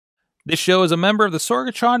This show is a member of the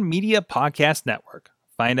Sorgatron Media Podcast Network.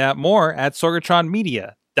 Find out more at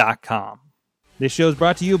sorgatronmedia.com. This show is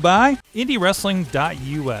brought to you by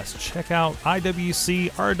IndyWrestling.us. Check out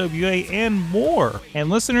IWC, RWA, and more. And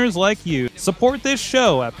listeners like you, support this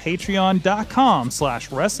show at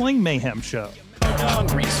patreon.com/Wrestling Mayhem Show.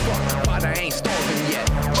 Hungry as fuck, but I ain't starving yet.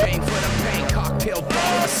 Chain for the pain, cocktail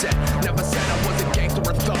dog set. Never said I was a gangster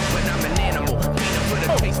or thug, but I'm an animal. Waiting for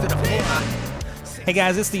the taste of the blood. Hey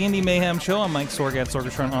guys, it's the Indy Mayhem Show. I'm Mike Sorg at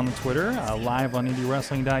Sorgatron on the Twitter, live on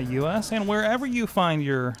IndyWrestling.us, and wherever you find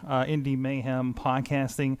your Indy Mayhem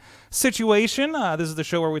podcasting situation. This is the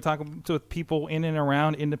show where we talk to people in and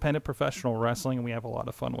around independent professional wrestling, and we have a lot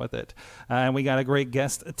of fun with it. And we got a great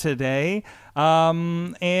guest today.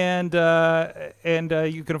 And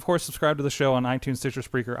you can, of course, subscribe to the show on iTunes, Stitcher,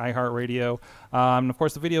 Spreaker, iHeartRadio. And, of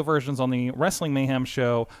course, the video versions on the Wrestling Mayhem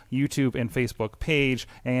Show YouTube and Facebook page.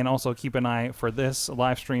 And also keep an eye for this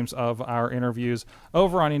live streams of our interviews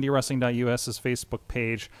over on IndyWrestling.us's Facebook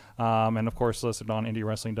page. And, of course, listed on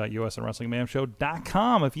IndyWrestling.us and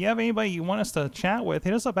WrestlingMayhemShow.com. If you have anybody you want us to chat with,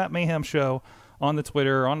 hit us up at Mayhem Show on the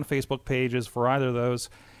Twitter, on the Facebook pages for either of those.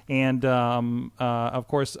 And, of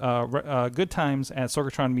course, good times at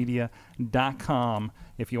sorgatronmedia.com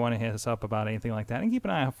if you want to hit us up about anything like that. And keep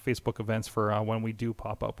an eye out for Facebook events for when we do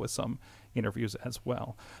pop up with some interviews as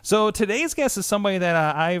well. So today's guest is somebody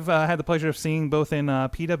that I've had the pleasure of seeing both in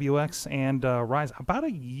PWX and Ryse about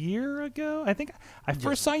a year ago. I think I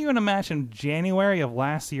first saw you in a match in January of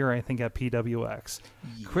last year, I think, at PWX.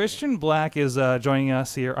 Yeah. Christian Black is joining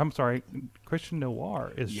us here. I'm sorry, Christian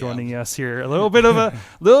Noir is joining us here. A little bit of a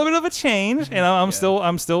change, and I'm still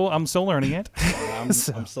learning it. I'm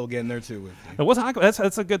still getting there too with you. We'll talk.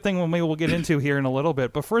 That's a good thing. Maybe we'll get into here in a little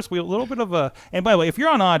bit. But first, we a little bit of a. And by the way, if you're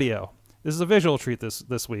on audio, this is a visual treat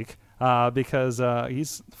this week because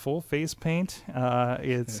he's full face paint.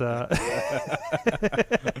 It's I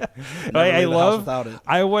love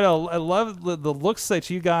the looks that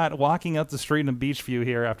you got walking up the street in a beach view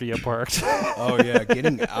here after you parked. Oh yeah,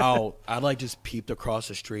 getting out, I like just peeped across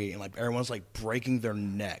the street and like everyone's like breaking their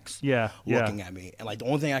necks. Looking at me, and like the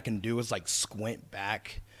only thing I can do is like squint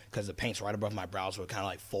back because the paint's right above my brow, so it kind of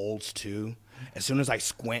like folds too. As soon as I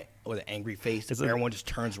squint with an angry face, everyone just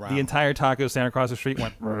turns around. The entire taco stand across the street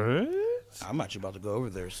went. I'm actually about to go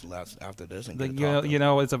over there after this and get you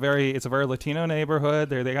know, it's a very Latino neighborhood.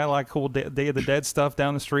 They got a lot of cool Day of the Dead stuff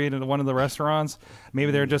down the street at one of the restaurants.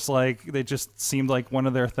 Maybe they're just like they just seemed like one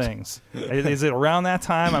of their things. Is it around that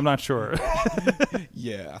time? I'm not sure.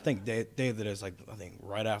 Yeah, I think Day of the Dead is like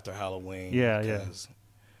right after Halloween.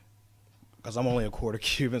 Because I'm only a quarter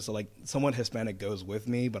Cuban, so like someone Hispanic goes with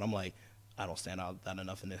me, but I'm like, I don't stand out that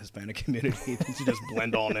enough in the Hispanic community to just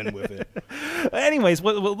blend on in with it. Anyways,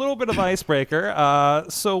 with a little bit of icebreaker.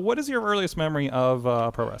 So what is your earliest memory of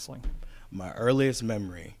pro wrestling? My earliest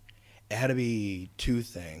memory, it had to be two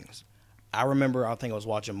things. I remember, I think I was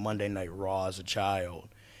watching Monday Night Raw as a child,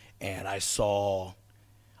 and I saw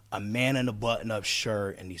a man in a button-up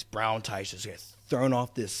shirt and these brown tights just get thrown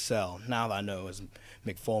off this cell. Now that I know it's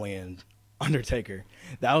McFoley and Undertaker.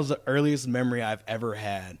 That was the earliest memory I've ever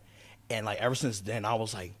had. And, like, ever since then, I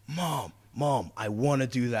was like, Mom, I want to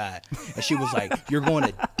do that. And she was like, you're going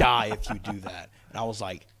to die if you do that. And I was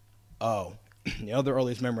like, oh. The other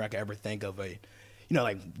earliest memory I could ever think of, like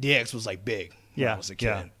DX was, like, big when I was a kid.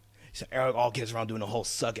 Yeah. So all kids around doing the whole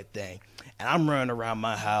suck it thing. And I'm running around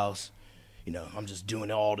my house. You know, I'm just doing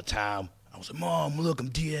it all the time. I was like, Mom, look, I'm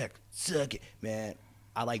DX. Suck it. Man,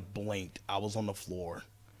 I, like, blinked. I was on the floor.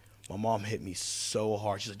 My mom hit me so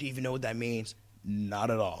hard. She's like, do you even know what that means? Not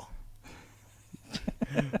at all.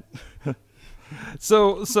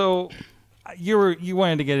 So you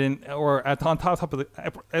wanted to get in, or on top of the,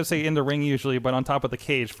 I say in the ring usually, but on top of the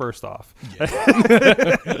cage first off.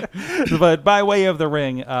 Yeah. But by way of the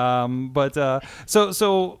ring.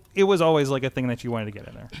 So it was always like a thing that you wanted to get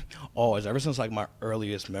in there. Always, ever since like my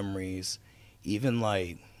earliest memories, even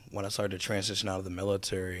like when I started to transition out of the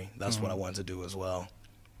military, that's what I wanted to do as well.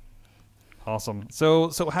 Awesome. So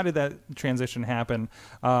how did that transition happen?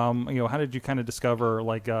 How did you kind of discover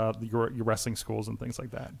like your wrestling schools and things like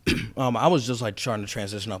that? I was just like trying to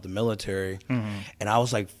transition out the military, and I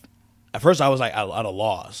was like, at first I was like at a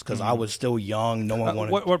loss because I was still young. No one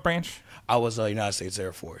wanted. What branch? I was United States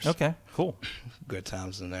Air Force. Okay, cool. Good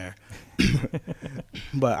times in there.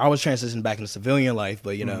 But I was transitioning back into civilian life.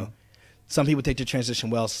 But you know, some people take the transition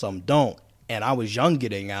well, some don't. And I was young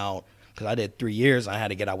getting out. Because I did 3 years, I had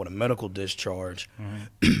to get out with a medical discharge.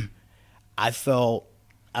 I felt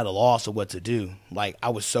at a loss of what to do. Like, I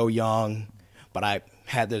was so young, but I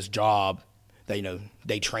had this job that, you know,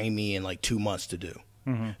 they trained me in like 2 months to do.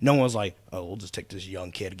 No one was like, oh, we'll just take this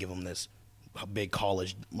young kid, give him this big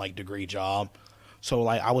college like degree job. So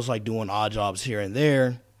like I was like doing odd jobs here and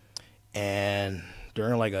there, and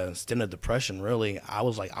during like a stint of depression, really, I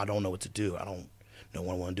was like, I don't know what to do. I don't know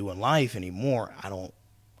what I want to do in life anymore.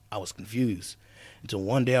 I was confused. Until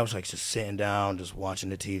one day I was like just sitting down, just watching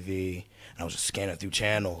the TV, and I was just scanning through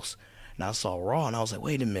channels, and I saw Raw, and I was like,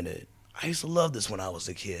 wait a minute, I used to love this when I was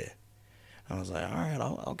a kid. I was like, all right,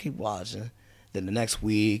 I'll keep watching. Then the next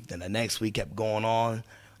week kept going on,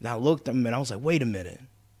 and I looked at them, and I was like, wait a minute,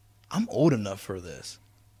 I'm old enough for this.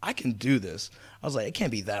 I can do this. I was like, it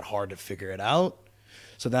can't be that hard to figure it out.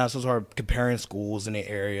 So then I started comparing schools in the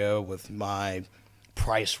area with my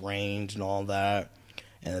price range and all that.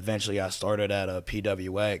 And eventually I started at a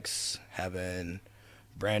PWX, having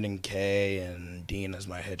Brandon K and Dean as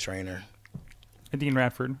my head trainer. And Dean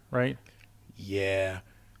Radford, right? Yeah.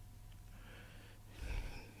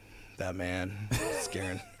 That man,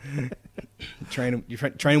 scaring.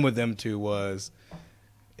 Training with them two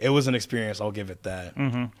it was an experience, I'll give it that.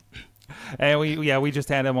 Mm-hmm. And we just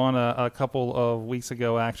had him on a couple of weeks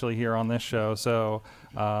ago, actually, here on this show. So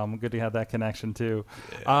good to have that connection too.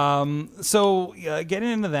 Yeah. So getting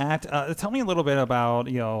into that, tell me a little bit about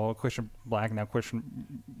Christian Black, now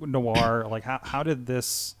Christian Noir. Like how did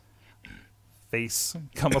this face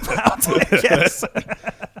come about? I guess.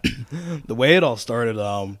 The way it all started,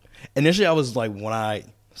 initially I was like when I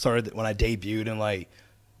debuted in like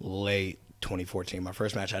late 2014. My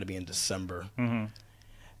first match had to be in December. Mm-hmm.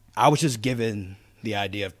 I was just given the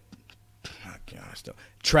idea of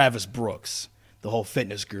Travis Brooks, the whole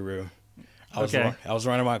fitness guru. I was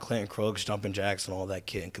running around Clinton Crooks, jumping jacks, and all that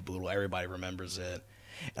kit and caboodle. Everybody remembers it.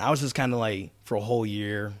 And I was just kind of like, for a whole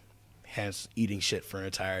year, hence eating shit for an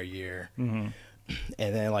entire year. Mm-hmm.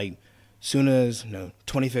 And then like, soon as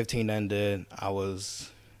 2015 ended, I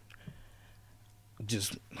was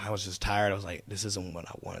just tired. I was like, this isn't what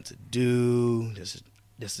I wanted to do. This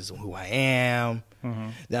isn't who I am. Mm-hmm.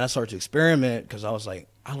 Then I started to experiment because I was like,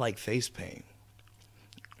 I like face paint.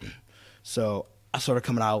 So I started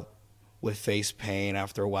coming out with face paint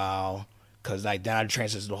after a while because then I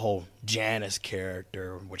transitioned to the whole Janice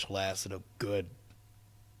character, which lasted a good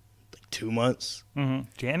 2 months. Mm-hmm.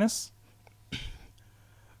 Janice?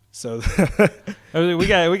 So we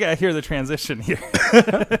got to hear the transition here.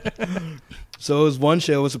 So it was one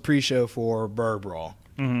show. It was a pre-show for Bird Brawl.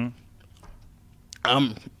 Mm-hmm.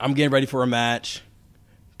 I'm getting ready for a match.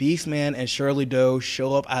 Beastman and Shirley Doe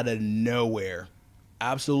show up out of nowhere,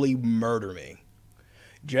 absolutely murder me,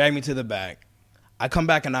 drag me to the back. I come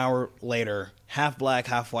back an hour later, half black,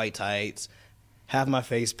 half white tights, half my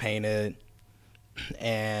face painted,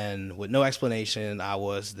 and with no explanation, I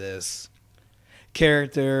was this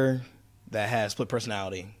character that had split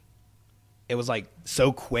personality. It was like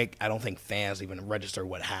so quick, I don't think fans even registered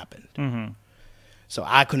what happened. Mm-hmm. So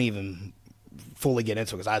I couldn't even fully get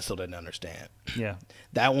into it because I still didn't understand. Yeah.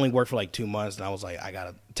 That only worked for like 2 months, and I was like, I got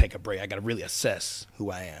to take a break. I got to really assess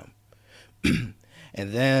who I am.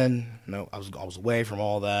 And then, I was away from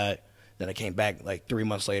all that. Then I came back like 3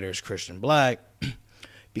 months later as Christian Black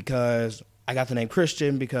because I got the name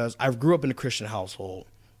Christian because I grew up in a Christian household.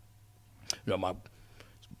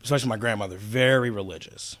 Especially my grandmother, very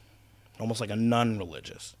religious, almost like a nun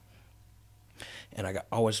religious. And I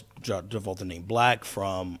always developed the name Black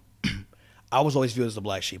from, I was always viewed as the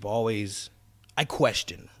black sheep. I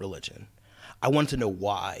questioned religion. I wanted to know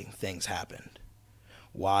why things happened.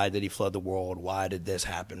 Why did he flood the world? Why did this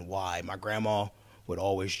happen? Why? My grandma would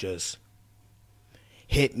always just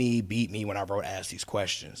hit me, beat me whenever I would ask these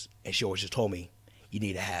questions. And she always just told me, you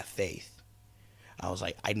need to have faith. I was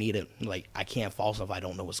like, I can't fall if I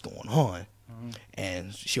don't know what's going on. Mm-hmm.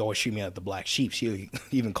 And she always treated me like the black sheep. She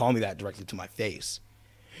even called me that directly to my face.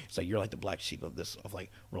 It's like, you're like the black sheep of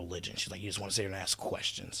religion. She's like, you just want to sit here and ask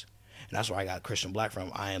questions. And that's where I got Christian Black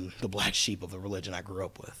from. I am the black sheep of the religion I grew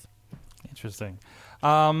up with. Interesting.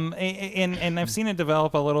 And I've seen it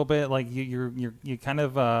develop a little bit. Like you kind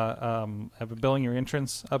of have been building your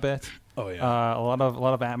entrance a bit. Oh yeah. A lot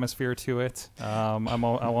of atmosphere to it. I'm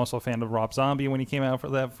also a fan of Rob Zombie when he came out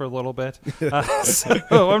for a little bit.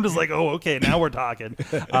 So I'm just like, oh, okay, now we're talking.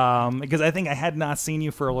 Because I think I had not seen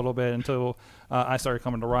you for a little bit until I started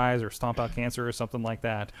coming to Ryse or Stomp Out Cancer or something like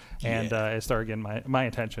that, and it started getting my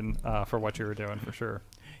attention for what you were doing for sure.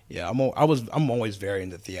 Yeah, I'm always very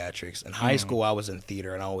into theatrics. In high school, I was in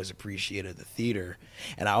theater, and I always appreciated the theater.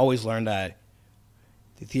 And I always learned that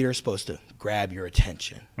the theater is supposed to grab your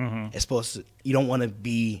attention. Mm-hmm. It's supposed to. You don't want to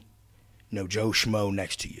be, Joe Schmo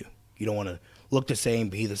next to you. You don't want to look the same,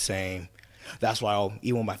 be the same. That's why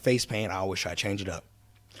even with my face paint, I always try to change it up,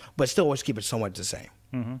 but still always keep it somewhat the same.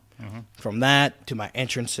 From that to my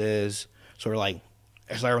entrances, sort of like,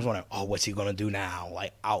 so everyone's wondering, oh, what's he gonna do now?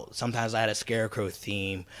 Like, sometimes I had a Scarecrow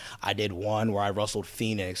theme. I did one where I wrestled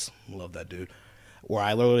Phoenix. Love that dude. Where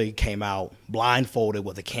I literally came out blindfolded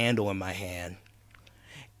with a candle in my hand,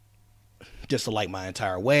 just to light my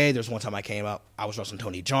entire way. There's one time I came out, I was wrestling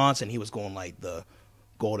Tony Johnson. He was going like the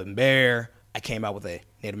Golden Bear. I came out with a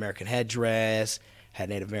Native American headdress, had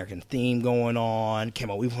Native American theme going on.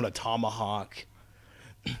 Came out, we won a tomahawk.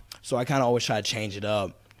 So I kind of always try to change it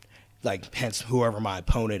up. Like, hence whoever my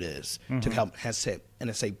opponent is, to help,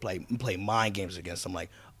 play mind games against them. Like,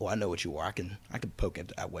 oh, I know what you are. I can poke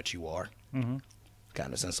at what you are.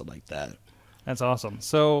 Kind of sense of like that. That's awesome.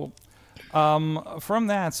 So, from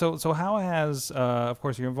that, so how has, of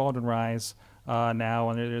course, you're involved in Ryse now,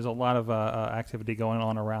 and there's a lot of activity going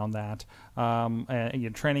on around that. And you're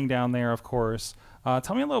training down there, of course.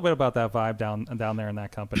 Tell me a little bit about that vibe down there in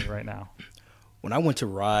that company right now. When I went to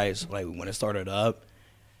Ryse, like when it started up,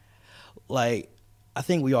 like, I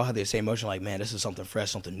think we all had the same emotion, like, man, this is something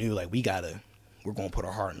fresh, something new. Like, we're going to put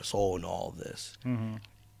our heart and soul into all of this.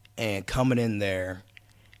 And coming in there,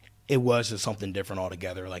 it was just something different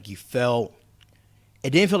altogether. Like, it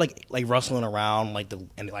didn't feel like wrestling around like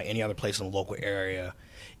any other place in the local area.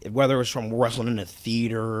 Whether it was from wrestling in a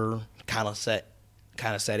theater kind of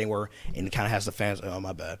setting where, and it kind of has the fans, oh,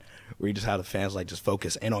 my bad, where you just have the fans, like, just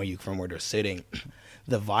focus in on you from where they're sitting.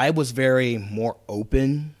 The vibe was very more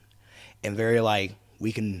open and very, like,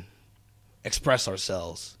 we can express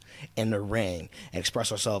ourselves in the ring and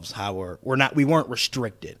express ourselves how we weren't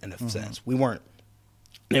restricted in a sense. We weren't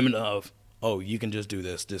limited of, oh, you can just do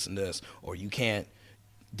this, this, and this, or you can't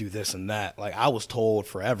do this and that. Like, I was told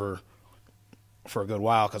forever for a good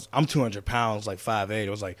while, because I'm 200 pounds, like 5'8". It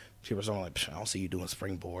was like, people were saying, like, I don't see you doing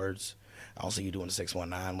springboards. I don't see you doing the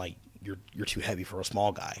 619. Like, you're too heavy for a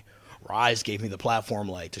small guy. Ryse gave me the platform,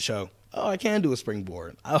 like, to show, oh, I can do a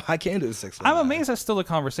springboard. Oh, I can do a 619. I'm amazed that's still a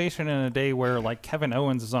conversation in a day where, like, Kevin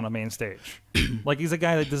Owens is on a main stage. Like, he's a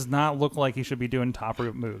guy that does not look like he should be doing top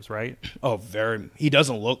rope moves, right? Oh, he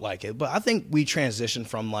doesn't look like it. But I think we transitioned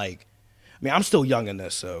from, like, I mean, I'm still young in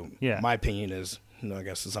this, so my opinion is, I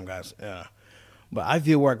guess to some guys, yeah. But I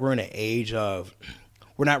feel like we're in an age of,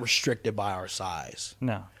 we're not restricted by our size.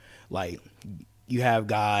 No. Like, you have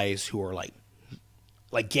guys who are like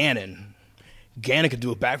Gannon. Gannon could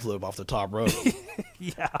do a backflip off the top rope.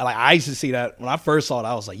 Yeah. Like, I used to see that. When I first saw it,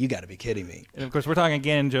 I was like, you got to be kidding me. And, of course, we're talking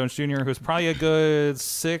Gannon Jones Jr., who's probably a good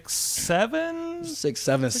 6'7"? 6'7",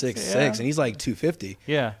 6'6", and he's like 250.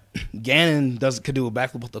 Yeah. Gannon could do a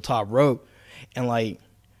backflip off the top rope. And, like,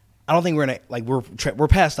 I don't think we're in a, like, we're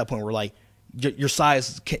past that point where, like, your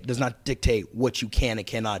size does not dictate what you can and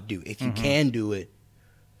cannot do. If you can do it,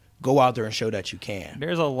 go out there and show that you can.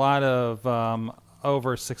 There's a lot of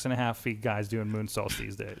over 6.5 feet guys doing moonsaults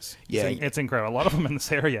these days. Yeah, it's incredible. A lot of them in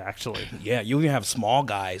this area, actually. Yeah, you even have small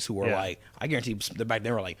guys who are like, I guarantee back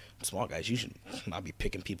then were like, small guys, you should not be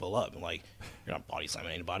picking people up. Like, you're not body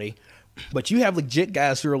slamming anybody. But you have legit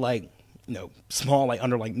guys who are like, small, like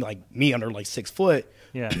under like me, under like 6 foot.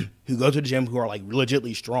 Yeah. Who go to the gym, who are like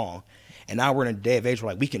legitly strong. And now we're in a day of age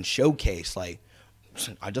where, like, we can showcase, like,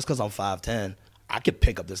 just because I'm 5'10", I could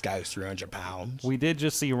pick up this guy who's 300 pounds. We did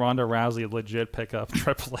just see Ronda Rousey legit pick up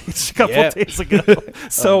Triple H a couple days ago.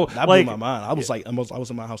 So that blew my mind. I was like, I was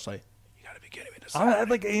in my house like, you got to be kidding me.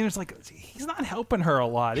 It's like, he's not helping her a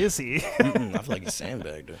lot, is he? I feel like he's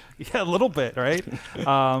sandbagged her. Yeah, a little bit, right?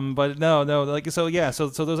 But no, like, so yeah, so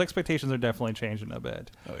those expectations are definitely changing a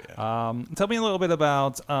bit. Oh yeah. Tell me a little bit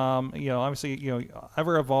about, obviously,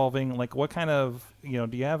 ever evolving. Like, what kind of, do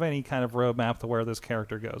you have any kind of roadmap to where this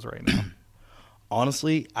character goes right now?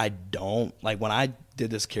 Honestly, I don't. Like, when I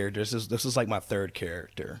did this character, this is like my third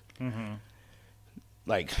character.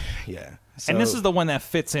 Like, yeah. So, and this is the one that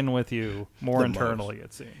fits in with you more internally,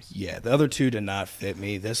 it seems. Yeah, the other two did not fit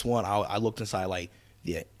me. This one, I looked inside, like,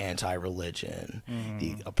 the anti-religion,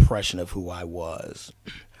 the oppression of who I was.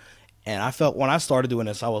 And I felt, when I started doing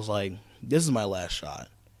this, I was like, this is my last shot.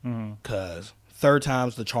 Because third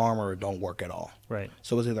time's the charm or it don't work at all. Right.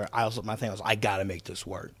 So it was either, my thing was, I got to make this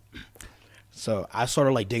work. So I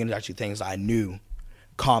started, like, digging into actually things I knew.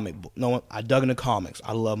 I dug into comics.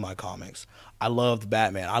 I love my comics. I loved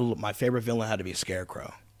Batman. My favorite villain had to be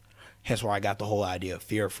Scarecrow. Hence where I got the whole idea of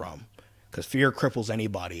fear from. Because fear cripples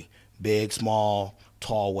anybody. Big, small,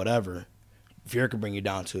 tall, whatever. Fear can bring you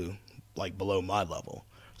down to, like, below my level.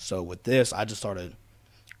 So with this, I just started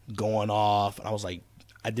going off. And I was like,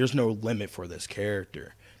 there's no limit for this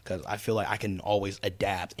character. Because I feel like I can always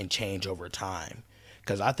adapt and change over time.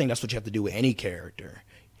 Because I think that's what you have to do with any character.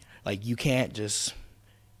 Like, you can't just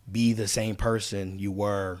be the same person you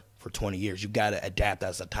were for 20 years. You got to adapt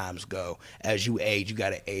as the times go. As you age, you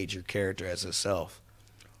got to age your character as itself.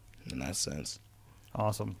 In that sense.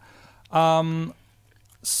 Awesome.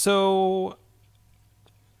 So,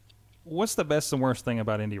 what's the best and worst thing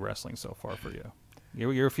about indie wrestling so far for you?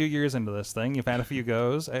 You're a few years into this thing. You've had a few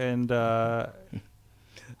goes, and the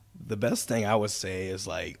best thing I would say is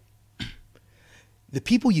like the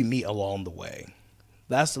people you meet along the way.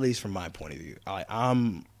 That's at least from my point of view.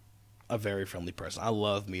 I'm a very friendly person. I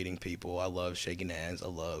love meeting people. I love shaking hands. I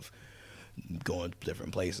love going to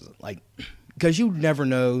different places. Like, because you never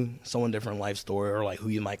know someone's different life story or like who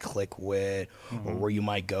you might click with or where you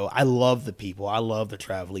might go. I love the people. I love the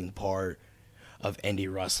traveling part of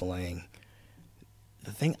indie wrestling.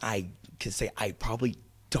 The thing I could say I probably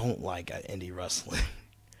don't like at indie wrestling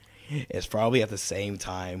is probably at the same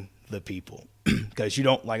time the people. Because you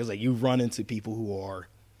don't, like I said, you run into people who are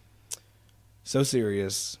so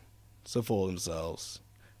serious, so full of themselves.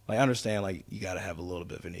 Like, I understand, like, you got to have a little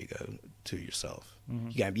bit of an ego to yourself.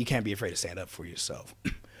 You can't be afraid to stand up for yourself.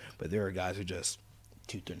 But there are guys who just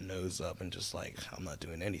toot their nose up and just like, I'm not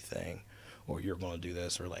doing anything, or you're going to do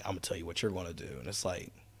this, or like, I'm going to tell you what you're going to do. And it's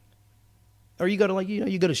like, or you go to like,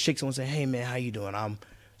 you go to shake someone and say, hey man, how you doing? I'm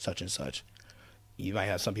such and such. You might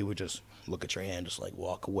have some people just look at your hand, just like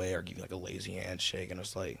walk away or give you like a lazy handshake. And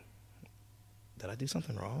it's like, did I do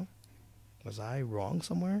something wrong? Was I wrong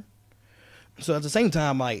somewhere? So at the same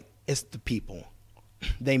time, like, it's the people.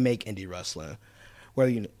 They make indie wrestling.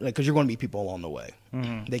 Whether you, like, because you're going to meet people along the way.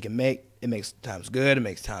 They can make, it makes times good, it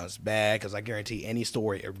makes times bad, because I guarantee any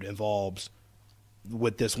story it involves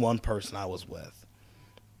with this one person I was with.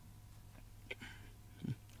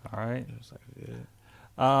 all right.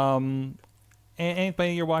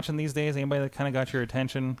 Anybody you're watching these days? Anybody that kind of got your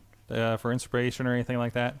attention for inspiration or anything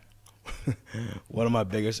like that? One of my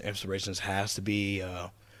biggest inspirations has to be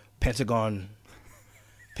Pentagon.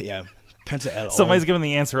 Yeah, Penta. Somebody's giving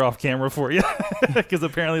the answer off camera for you, because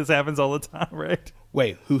apparently this happens all the time, right?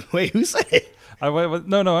 Wait, who said it?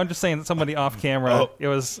 No, I'm just saying that somebody off camera. It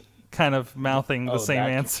was kind of mouthing the same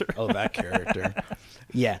answer. That character.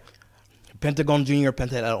 Yeah, Pentagon Junior,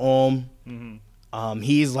 Penta at home.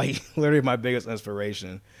 He's like literally my biggest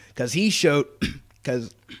inspiration, because he showed.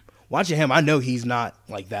 Because watching him, I know he's not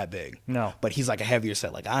like that big. No, but he's like a heavier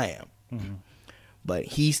set like I am. But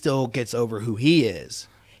he still gets over who he is.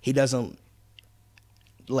 He doesn't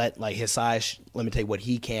let like his size limitate what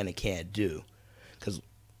he can and can't do. Because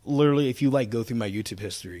literally, if you like go through my YouTube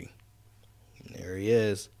history, there he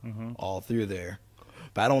is, all through there.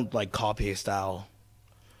 But I don't like copy his style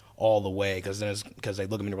all the way, because then because they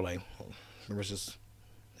look at me and they're like, oh, this is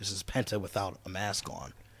Penta without a mask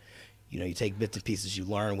on. You know, you take bits and pieces, you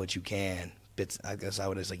learn what you can. I guess I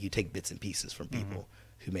would say like you take bits and pieces from people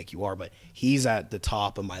who make you are. But he's at the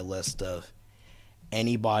top of my list of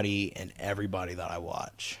anybody and everybody that I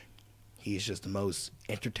watch. He's just the most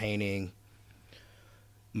entertaining,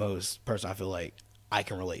 most person I feel like I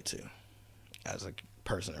can relate to as a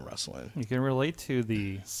person in wrestling. You can relate to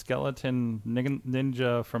the skeleton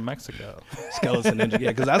ninja from Mexico. Skeleton ninja, yeah,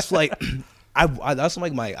 because that's like, that's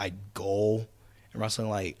like my goal in wrestling.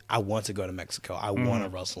 Like, I want to go to Mexico. I want to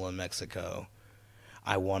wrestle in Mexico.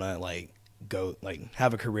 I want to like go like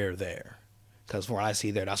have a career there. Because when I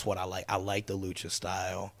see there, that's what I like. I like the lucha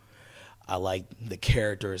style. I like the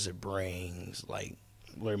characters it brings. Like,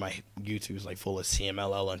 literally my YouTube is like full of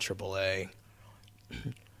CMLL and AAA.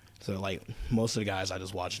 So, like, most of the guys I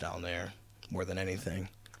just watch down there more than anything.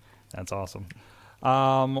 That's awesome.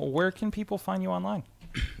 Where can people find you online?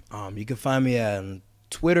 You can find me on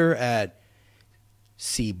Twitter at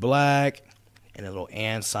C Black and a little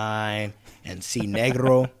and sign and C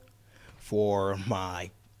Negro for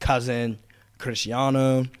my cousin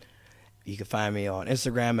Cristiano. You can find me on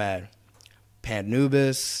Instagram at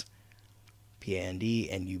Pandnubis,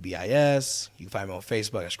 PANDNUBIS. You can find me on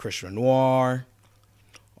Facebook as Christian Noir.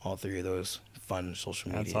 All three of those fun social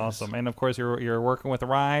media. That's awesome. And of course, you're working with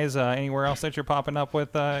Ryse. Anywhere else that you're popping up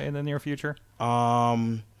with in the near future?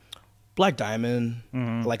 Black Diamond.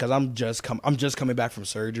 Like, cause I'm just coming back from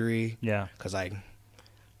surgery. Yeah. Cause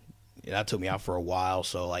that took me out for a while,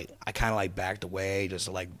 so like I kind of like backed away just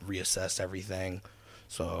to like reassess everything.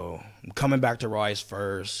 So I'm coming back to Ryse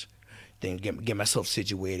first, then get myself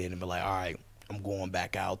situated and be like, all right, I'm going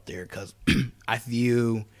back out there, because I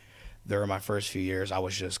view during my first few years I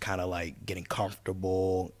was just kind of like getting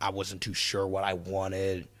comfortable. I wasn't too sure what I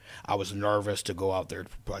wanted. I was nervous to go out there to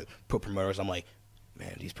put promoters. I'm like,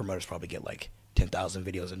 man, these promoters probably get like 10,000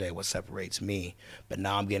 videos a day. What separates me? But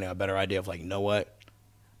now I'm getting a better idea of like, you know what?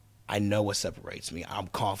 I know what separates me. I'm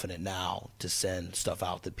confident now to send stuff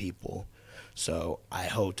out to people. So I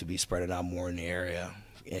hope to be spreading out more in the area,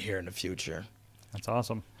 here in the future. That's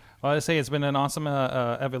awesome. Well, I say it's been an awesome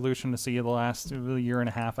evolution to see you the last year and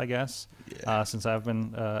a half, I guess, since I've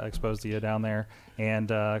been exposed to you down there. And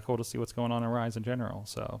cool to see what's going on in Ryse in general.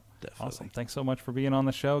 So Definitely. Awesome. Thanks so much for being on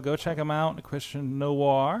the show. Go check him out, Christian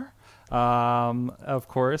Noir, of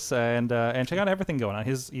course, and check out everything going on.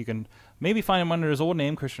 You can maybe find him under his old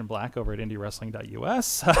name, Christian Black, over at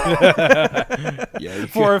IndyWrestling.us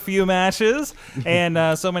for a few matches,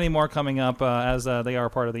 and so many more coming up as they are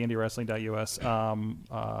part of the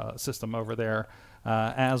IndyWrestling.us system over there.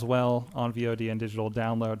 As well on VOD and digital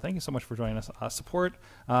download. Thank you so much for joining us. Support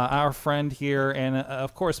our friend here, and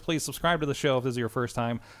of course, please subscribe to the show if this is your first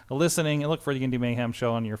time listening, and look for the Indy Mayhem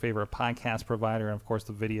show on your favorite podcast provider, and of course,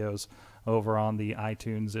 the videos over on the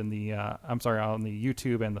iTunes and the on the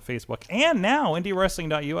YouTube and the Facebook, and now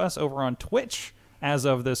IndyWrestling.us over on Twitch. As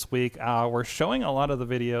of this week, we're showing a lot of the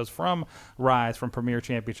videos from Ryse, from Premier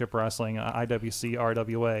Championship Wrestling, IWC,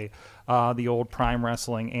 RWA, the old Prime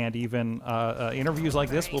Wrestling, and even interviews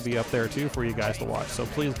like this will be up there too for you guys to watch. So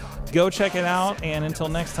please go check it out, and until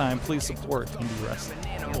next time, please support Indie Wrestling.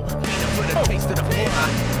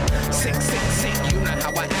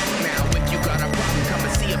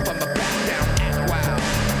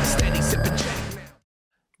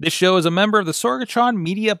 This show is a member of the Sorgatron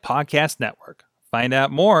Media Podcast Network. Find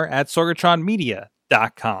out more at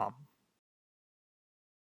sorgatronmedia.com.